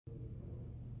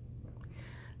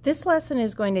This lesson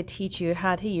is going to teach you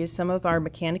how to use some of our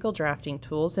mechanical drafting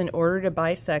tools in order to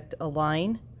bisect a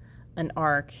line, an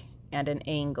arc, and an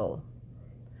angle.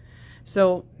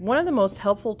 So one of the most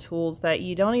helpful tools that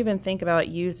you don't even think about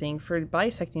using for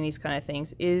bisecting these kind of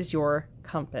things is your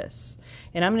compass.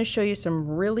 And I'm going to show you some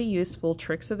really useful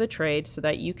tricks of the trade so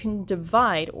that you can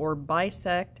divide or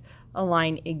bisect a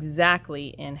line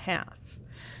exactly in half.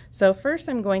 So first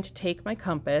I'm going to take my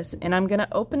compass and I'm going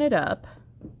to open it up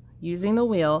using the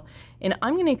wheel, and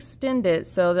I'm going to extend it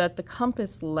so that the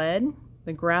compass lead,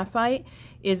 the graphite,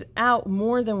 is out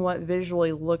more than what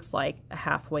visually looks like a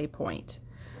halfway point.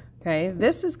 Okay,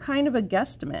 this is kind of a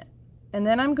guesstimate. And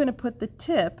then I'm going to put the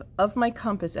tip of my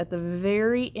compass at the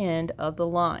very end of the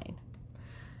line.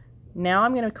 Now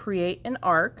I'm going to create an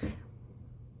arc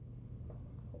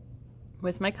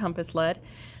with my compass lead,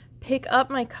 pick up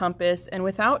my compass, and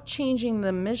without changing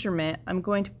the measurement, I'm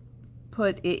going to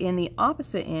put it in the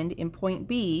opposite end in point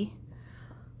B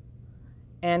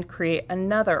and create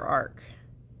another arc.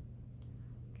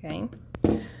 Okay,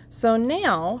 so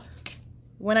now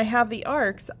when I have the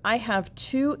arcs, I have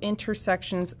two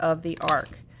intersections of the arc.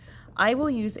 I will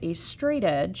use a straight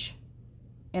edge,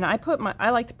 and I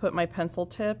like to put my pencil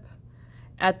tip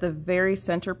at the very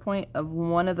center point of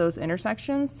one of those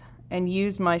intersections and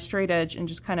use my straight edge and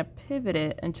just kind of pivot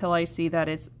it until I see that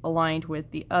it's aligned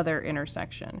with the other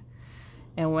intersection.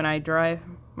 And when I drive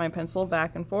my pencil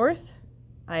back and forth,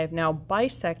 I have now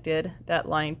bisected that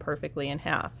line perfectly in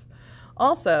half.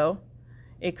 Also,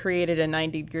 it created a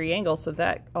 90-degree angle, so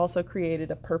that also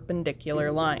created a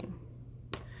perpendicular line.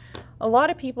 A lot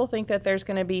of people think that there's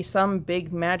going to be some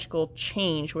big magical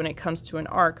change when it comes to an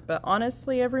arc, but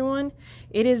honestly, everyone,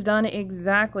 it is done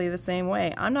exactly the same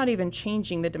way. I'm not even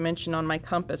changing the dimension on my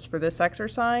compass for this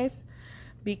exercise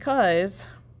because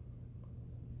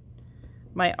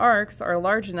my arcs are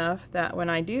large enough that when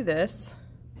I do this,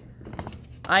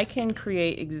 I can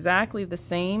create exactly the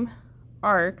same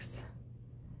arcs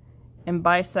and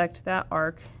bisect that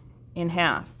arc in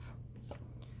half.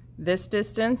 This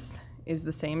distance is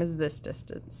the same as this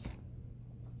distance.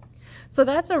 So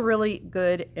that's a really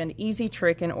good and easy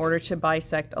trick in order to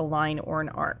bisect a line or an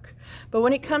arc. But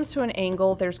when it comes to an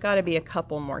angle, there's got to be a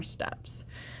couple more steps.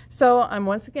 So I'm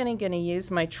once again going to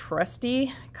use my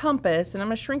trusty compass, and I'm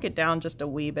going to shrink it down just a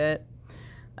wee bit,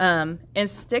 and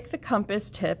stick the compass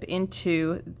tip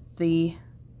into the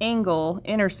angle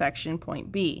intersection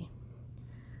point B.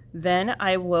 Then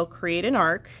I will create an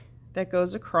arc that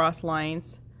goes across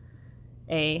lines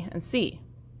A and C.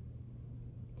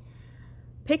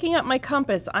 Picking up my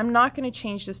compass, I'm not going to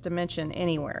change this dimension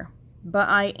anywhere, but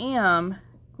I am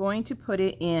going to put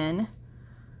it in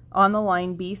on the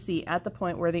line BC at the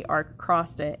point where the arc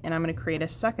crossed it, and I'm going to create a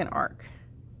second arc.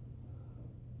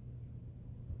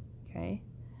 Okay.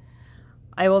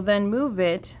 I will then move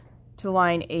it to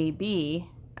line AB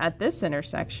at this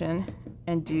intersection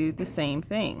and do the same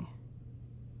thing.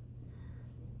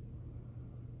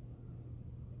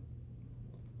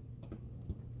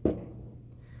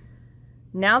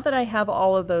 Now that I have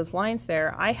all of those lines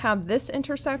there, I have this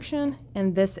intersection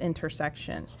and this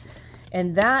intersection.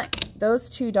 And those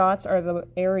two dots are the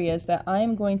areas that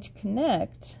I'm going to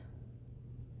connect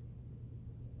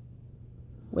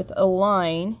with a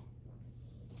line.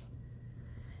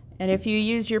 And if you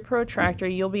use your protractor,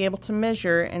 you'll be able to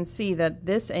measure and see that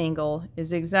this angle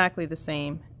is exactly the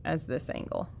same as this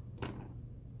angle.